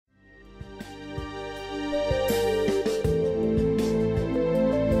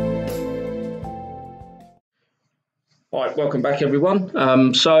Right, welcome back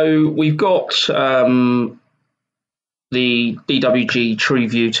everyone. So we've got the DWG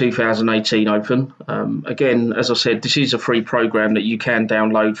TreeView 2018 open. Again, as I said, this is a free program that you can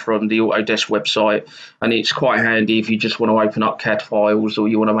download from the Autodesk website, and it's quite handy if you just want to open up CAD files or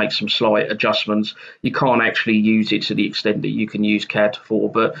you want to make some slight adjustments. You can't actually use it to the extent that you can use CAD for,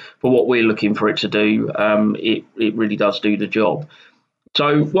 but for what we're looking for it to do, it really does do the job.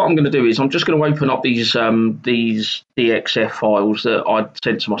 So what I'm going to do is I'm just going to open up these Dxf files that I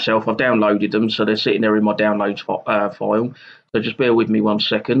sent to myself. I've downloaded them, so they're sitting there in my downloads file. So just bear with me 1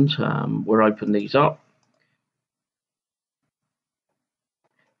 second. We'll open these up.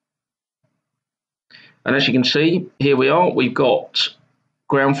 And as you can see, here we are. We've got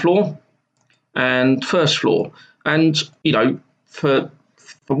ground floor and first floor. And, you know, for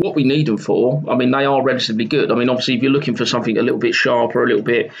what we need them for, I mean, they are relatively good. I mean, obviously, if you're looking for something a little bit sharper, a little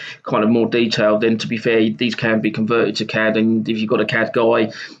bit kind of more detailed, then to be fair, these can be converted to CAD. And if you've got a CAD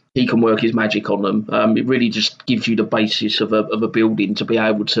guy, he can work his magic on them. It really just gives you the basis of a building to be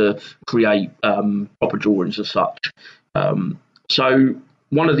able to create proper drawings as such. So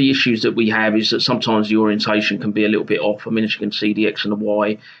one of the issues that we have is that sometimes the orientation can be a little bit off. I mean, as you can see, the X and the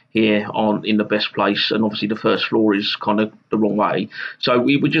Y here aren't in the best place, and obviously the first floor is kind of the wrong way. So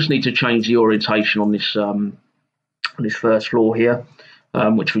we just need to change the orientation on this first floor here,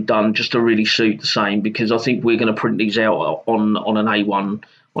 which we've done just to really suit the same, because I think we're going to print these out on an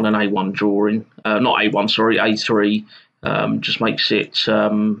A1 drawing, not A1, sorry, A3. Just makes it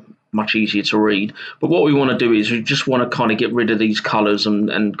much easier to read. But what we want to do is we just want to kind of get rid of these colours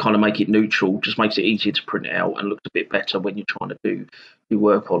and kind of make it neutral. Just makes it easier to print it out and looks a bit better when you're trying to do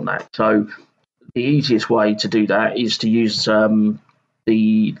work on that. So the easiest way to do that is to use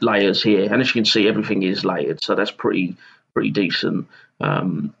the layers here, and as you can see, everything is layered, so that's pretty decent.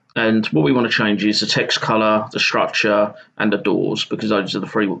 And what we want to change is the text color, the structure, and the doors, because those are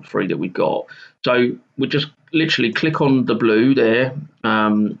the three that we've got. So we just literally click on the blue there.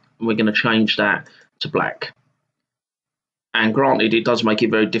 We're going to change that to black. And granted, it does make it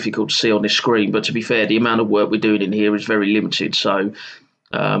very difficult to see on this screen, but to be fair, the amount of work we're doing in here is very limited. So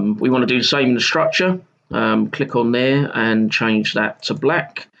we want to do the same in the structure. Click on there and change that to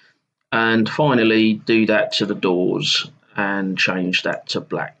black. And finally, do that to the doors and change that to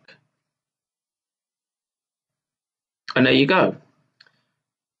black. And there you go.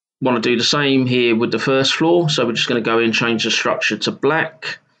 Want to do the same here with the first floor. So we're just going to go in and change the structure to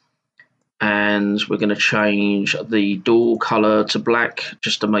black. And we're going to change the door color to black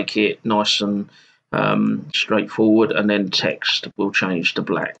just to make it nice and straightforward. And then text will change to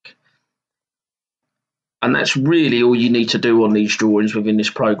black. And that's really all you need to do on these drawings within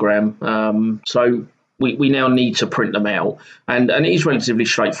this program. So we now need to print them out. And it is relatively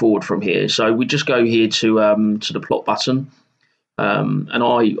straightforward from here. So we just go here to the plot button. And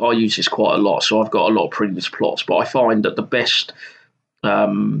I use this quite a lot, so I've got a lot of previous plots, but I find that the best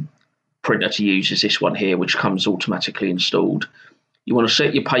printer to use is this one here, which comes automatically installed. You want to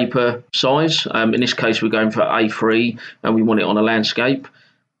set your paper size. In this case, we're going for A3, and we want it on a landscape.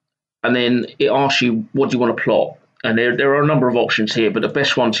 And then it asks you, what do you want to plot? And there are a number of options here, but the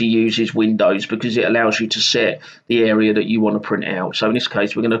best one to use is Windows, because it allows you to set the area that you want to print out. So in this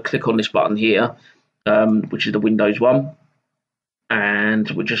case, we're going to click on this button here, which is the Windows one. And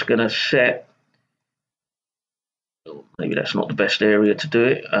we're just going to set, maybe that's not the best area to do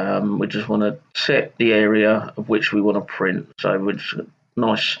it. We just want to set the area of which we want to print. So we're just a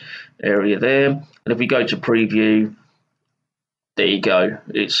nice area there. And if we go to preview, there you go.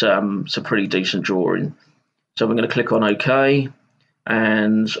 It's a pretty decent drawing. So we're going to click on OK,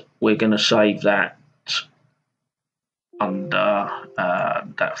 and we're going to save that under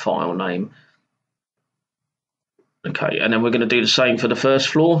that file name. Okay, and then we're going to do the same for the first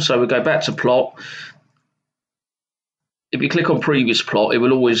floor. So we go back to plot. If you click on previous plot, it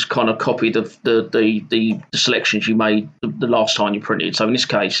will always kind of copy the selections you made the last time you printed. So in this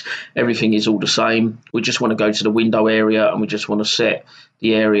case, everything is all the same. We just want to go to the window area, and we just want to set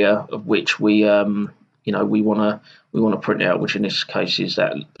the area of which we want to print out, which in this case is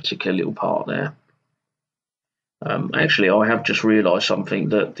that particular little part there. Actually, I have just realised something,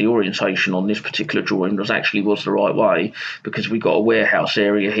 that the orientation on this particular drawing was the right way, because we've got a warehouse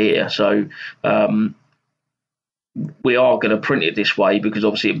area here. So we are going to print it this way, because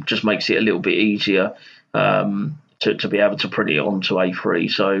obviously it just makes it a little bit easier to be able to print it onto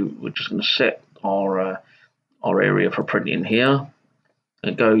A3. So we're just going to set our area for printing here,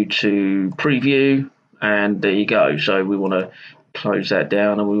 and go to preview, and there you go. So we want to close that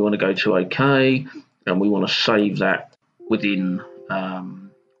down, and we want to go to OK. And we want to save that within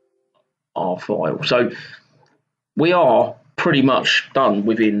our file. So we are pretty much done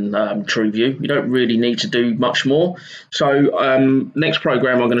within TrueView. You don't really need to do much more. So next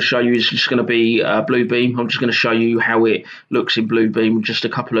program I'm going to show you is just going to be Bluebeam. I'm just going to show you how it looks in Bluebeam, just a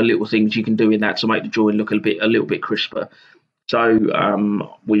couple of little things you can do in that to make the drawing look a little bit crisper. So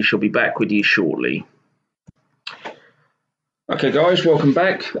we shall be back with you shortly. Okay guys, welcome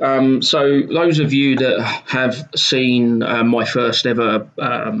back. So those of you that have seen my first ever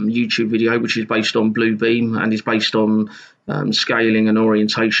YouTube video, which is based on Bluebeam and is based on scaling and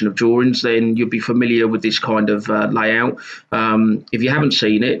orientation of drawings, then you'll be familiar with this kind of layout. If you haven't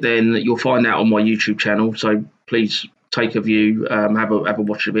seen it, then you'll find that on my YouTube channel, so please take a view, have a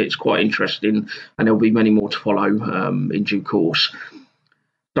watch of it. It's quite interesting, and there'll be many more to follow in due course.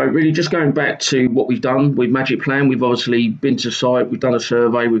 So really just going back to what we've done with Magic Plan, we've obviously been to site, we've done a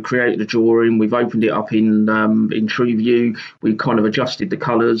survey, we've created a drawing, we've opened it up in TrueView, we've kind of adjusted the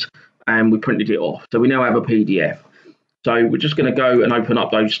colours and we printed it off. So we now have a PDF. So we're just going to go and open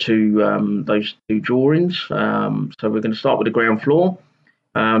up those two drawings. So we're going to start with the ground floor.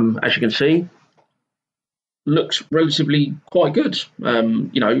 As you can see, looks relatively quite good.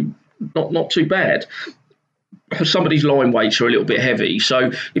 You know, not too bad. Some of these line weights are a little bit heavy,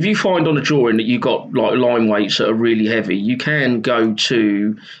 so if you find on a drawing that you've got like line weights that are really heavy, you can go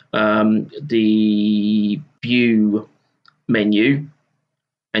to the view menu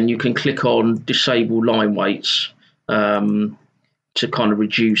and you can click on disable line weights to kind of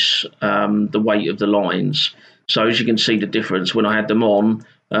reduce the weight of the lines. So as you can see the difference, when I had them on,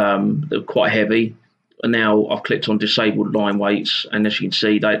 they're quite heavy, and now I've clicked on disabled line weights, and as you can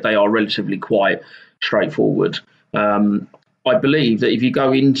see they are relatively quite straightforward. I believe that if you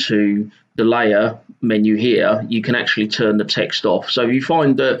go into the layer menu here, you can actually turn the text off. So if you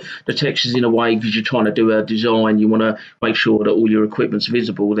find that the text is in a way because you're trying to do a design, you want to make sure that all your equipment's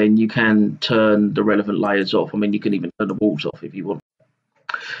visible, then you can turn the relevant layers off. I mean, you can even turn the walls off if you want.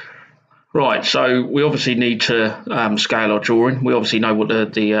 Right, so we obviously need to scale our drawing. We obviously know what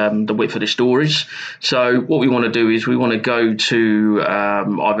the width of this door is. So what we want to do is we want to go to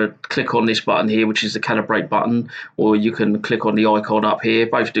either click on this button here, which is the calibrate button, or you can click on the icon up here.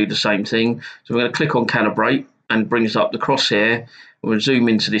 Both do the same thing. So we're going to click on calibrate and brings up the crosshair. We're going to zoom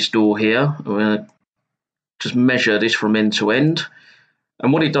into this door here. We're going to just measure this from end to end.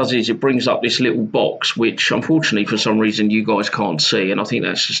 And what it does is it brings up this little box, which unfortunately for some reason you guys can't see, and I think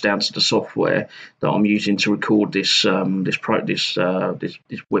that's just down to the software that I'm using to record this webcast.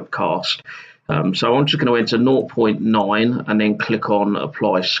 So I'm just going to enter 0.9 and then click on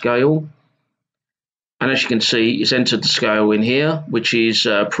apply scale. And as you can see, it's entered the scale in here, which is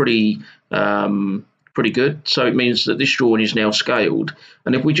pretty good. So it means that this drawing is now scaled.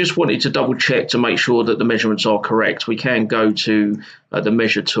 And if we just wanted to double check to make sure that the measurements are correct, we can go to the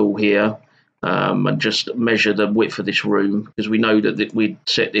measure tool here and just measure the width of this room, because we know that we'd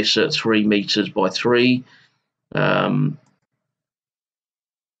set this at 3 meters by 3. You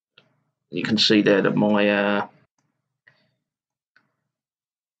can see there that my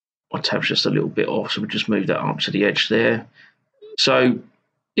tab's just a little bit off, so we'll just move that up to the edge there. So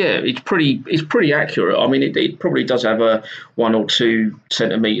yeah, it's pretty accurate. I mean, it probably does have a 1 or 2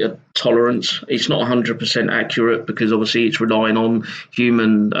 centimeter tolerance. It's not 100% accurate because obviously it's relying on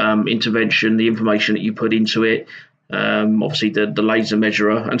human intervention, the information that you put into it. Obviously the laser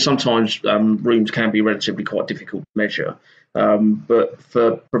measurer, and sometimes rooms can be relatively quite difficult to measure. But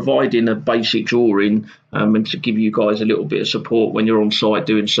for providing a basic drawing and to give you guys a little bit of support when you're on site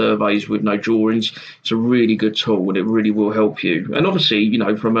doing surveys with no drawings, it's a really good tool and it really will help you. And obviously, you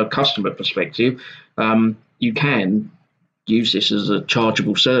know, from a customer perspective, you can use this as a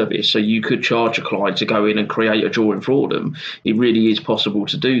chargeable service. So you could charge a client to go in and create a drawing for them. It really is possible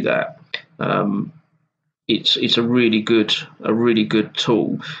to do that. It's a really good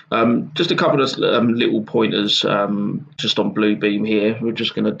tool. Just a couple of little pointers just on Bluebeam here. We're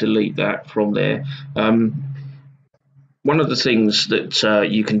just going to delete that from there. One of the things that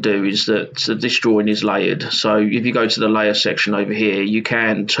you can do is that this drawing is layered. So if you go to the layer section over here, you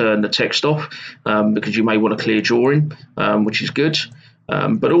can turn the text off because you may want a clear drawing, which is good.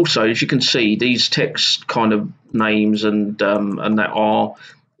 But also, as you can see, these text kind of names and that are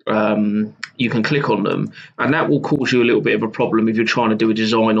you can click on them, and that will cause you a little bit of a problem if you're trying to do a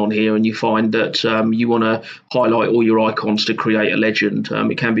design on here and you find that you want to highlight all your icons to create a legend.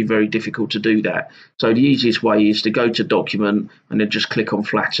 It can be very difficult to do that. So the easiest way is to go to document and then just click on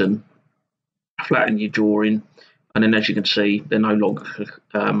flatten your drawing, and then as you can see, they're no longer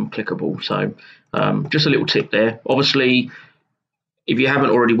clickable. So just a little tip there. Obviously, if you haven't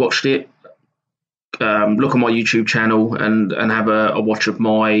already watched it, look on my YouTube channel and have a watch of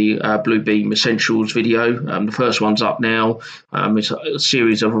my Bluebeam Essentials video. The first one's up now. It's a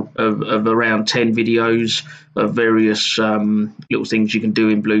series of around 10 videos of various little things you can do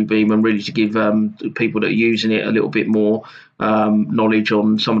in Bluebeam, and really to give people that are using it a little bit more knowledge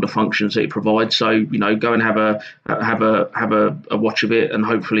on some of the functions that it provides. So go and have a watch of it, and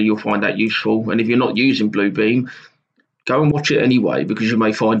hopefully you'll find that useful. And if you're not using Bluebeam, go and watch it anyway, because you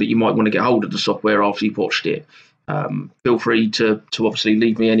may find that you might want to get hold of the software after you've watched it. Feel free to obviously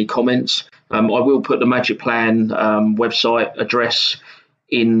leave me any comments. I will put the Magic Plan website address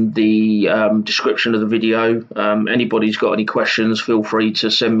in the description of the video. Anybody's got any questions, feel free to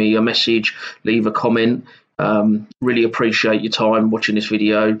send me a message, leave a comment. Really appreciate your time watching this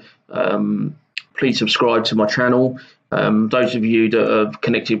video. Please subscribe to my channel. Those of you that are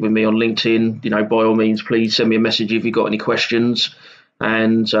connected with me on LinkedIn, by all means, please send me a message if you've got any questions.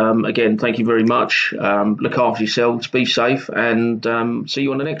 And again, thank you very much. Look after yourselves, be safe, and see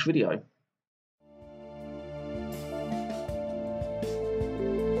you on the next video.